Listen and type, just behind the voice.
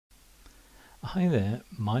Hi there,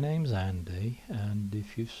 my name's Andy, and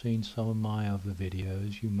if you've seen some of my other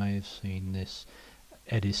videos you may have seen this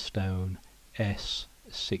Eddystone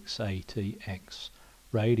S680X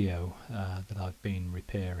radio that I've been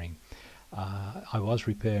repairing. I was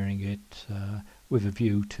repairing it with a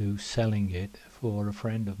view to selling it for a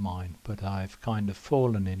friend of mine, but I've kind of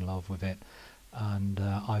fallen in love with it and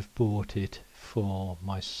I've bought it for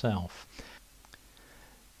myself.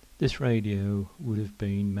 This radio would have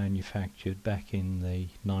been manufactured back in the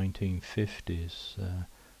 1950s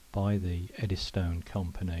by the Eddystone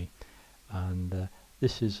company, and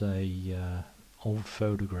this is a old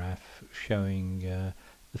photograph showing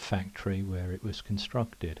the factory where it was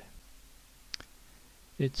constructed.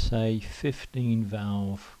 It's a 15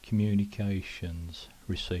 valve communications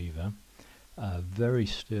receiver, a very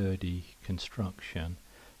sturdy construction.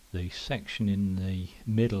 The section in the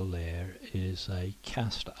middle there is a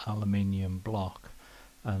cast aluminium block,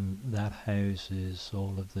 and that houses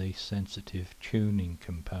all of the sensitive tuning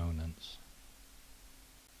components.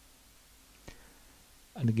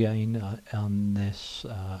 And again on this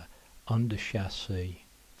under chassis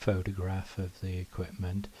photograph of the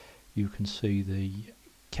equipment, you can see the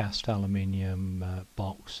cast aluminium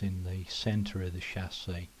box in the center of the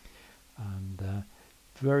chassis, and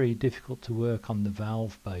very difficult to work on the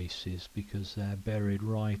valve bases because they're buried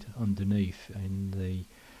right underneath in the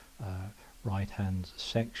right hand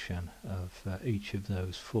section of each of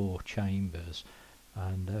those four chambers,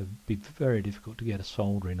 and it'd be very difficult to get a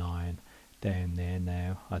soldering iron down there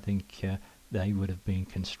now. I think they would have been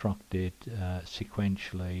constructed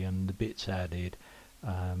sequentially and the bits added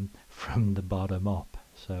from the bottom up,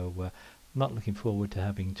 so I'm not looking forward to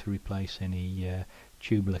having to replace any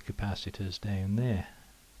tubular capacitors down there.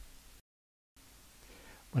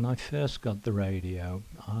 When I first got the radio,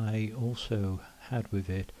 I also had with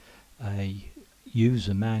it a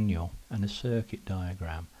user manual and a circuit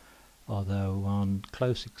diagram, although on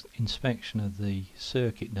close inspection of the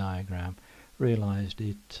circuit diagram realized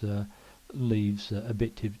it leaves a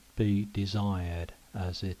bit to be desired,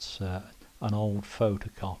 as it's an old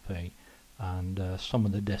photocopy and some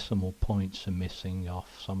of the decimal points are missing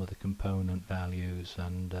off some of the component values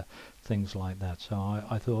and things like that. So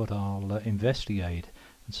I thought I'll investigate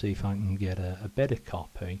and see if I can get a better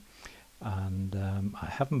copy, and I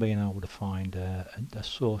haven't been able to find a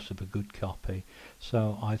source of a good copy,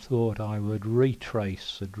 so I thought I would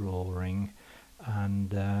retrace the drawing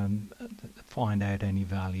and find out any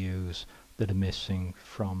values that are missing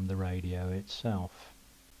from the radio itself.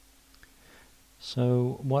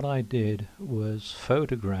 So what I did was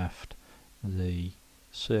photographed the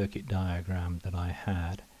circuit diagram that I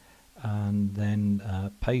had and then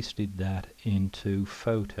pasted that into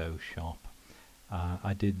Photoshop.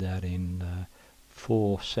 I did that in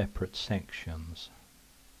 4 separate sections,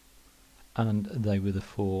 and they were the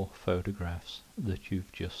 4 photographs that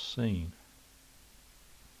you've just seen.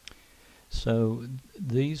 So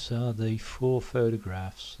these are the 4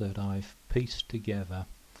 photographs that I've pieced together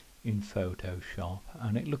in Photoshop,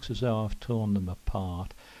 and it looks as though I've torn them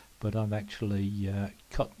apart, but I've actually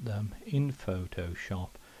cut them in Photoshop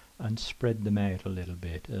and spread them out a little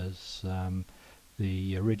bit, as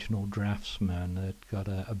the original draftsman had got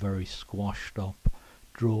a very squashed up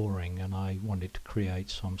drawing and I wanted to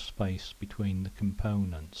create some space between the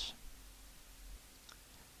components.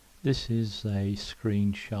 This is a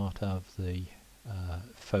screenshot of the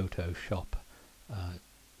Photoshop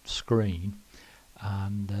screen,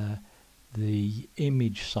 and the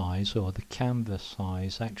image size, or the canvas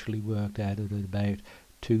size, actually worked out at about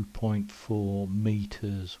 2.4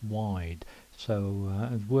 meters wide, so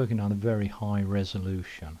I was working on a very high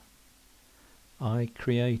resolution. I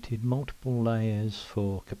created multiple layers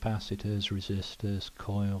for capacitors, resistors,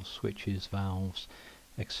 coils, switches, valves,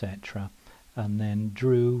 etc., and then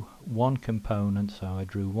drew one component. So I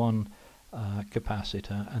drew one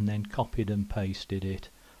capacitor and then copied and pasted it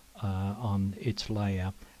on its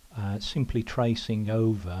layer, simply tracing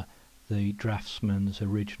over the draftsman's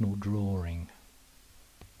original drawing.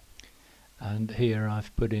 And here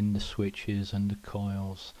I've put in the switches and the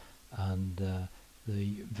coils and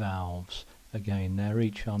the valves. Again, they're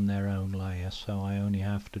each on their own layer, so I only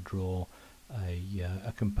have to draw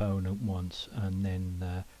a component once and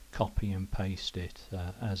then copy and paste it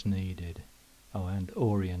as needed, and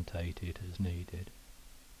orientate it as needed.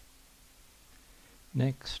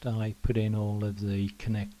 Next I put in all of the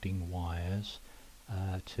connecting wires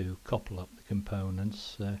to couple up the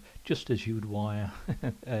components, just as you would wire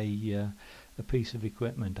a piece of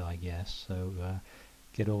equipment, I guess. So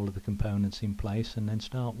get all of the components in place and then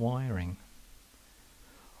start wiring.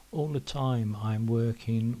 all the time I'm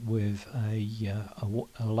working with a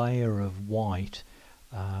layer of white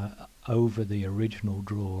over the original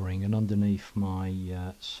drawing and underneath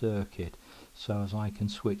my circuit, so as I can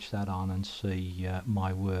switch that on and see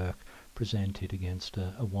my work presented against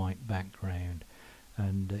a white background.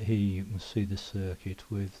 And here you can see the circuit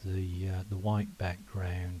with the white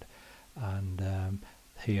background, and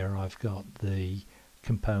here I've got the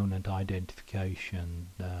component identification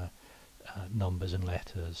numbers and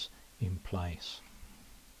letters in place.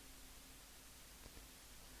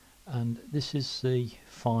 And this is the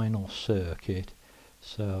final circuit,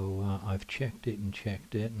 so I've checked it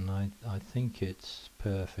and I think it's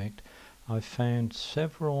perfect. I've found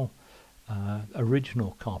several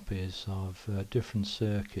original copies of different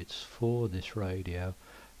circuits for this radio,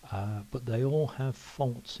 but they all have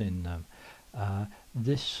faults in them.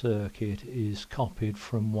 This circuit is copied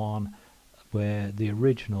from one where the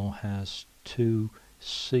original has two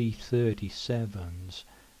C37s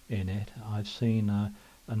in it. I've seen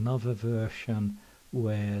another version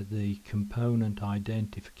where the component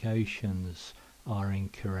identifications are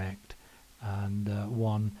incorrect, and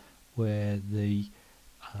one where the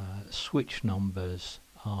switch numbers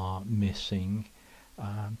are missing.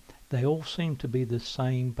 They all seem to be the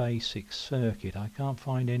same basic circuit. I can't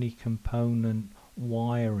find any component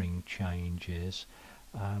wiring changes,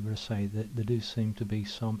 but I say that there do seem to be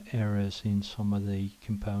some errors in some of the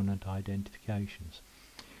component identifications.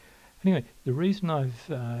 Anyway, the reason I've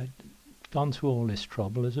gone through all this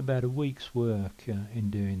trouble is about a week's work in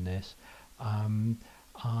doing this.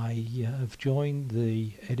 I have joined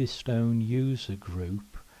the Eddystone User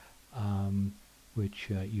Group, which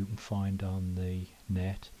you can find on the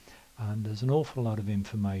net, and there's an awful lot of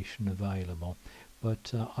information available,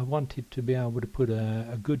 but I wanted to be able to put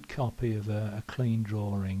a good copy of a clean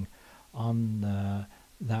drawing on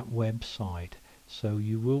that website, so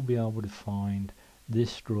you will be able to find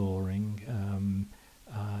this drawing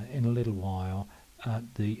in a little while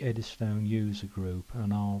at the Eddystone User Group,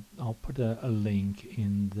 and I'll put a link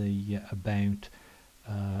in the about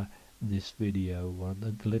this video, or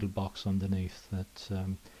the little box underneath that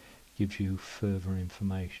gives you further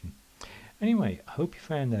information. Anyway, I hope you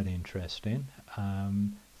found that interesting.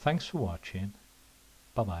 Thanks for watching.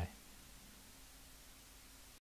 Bye bye.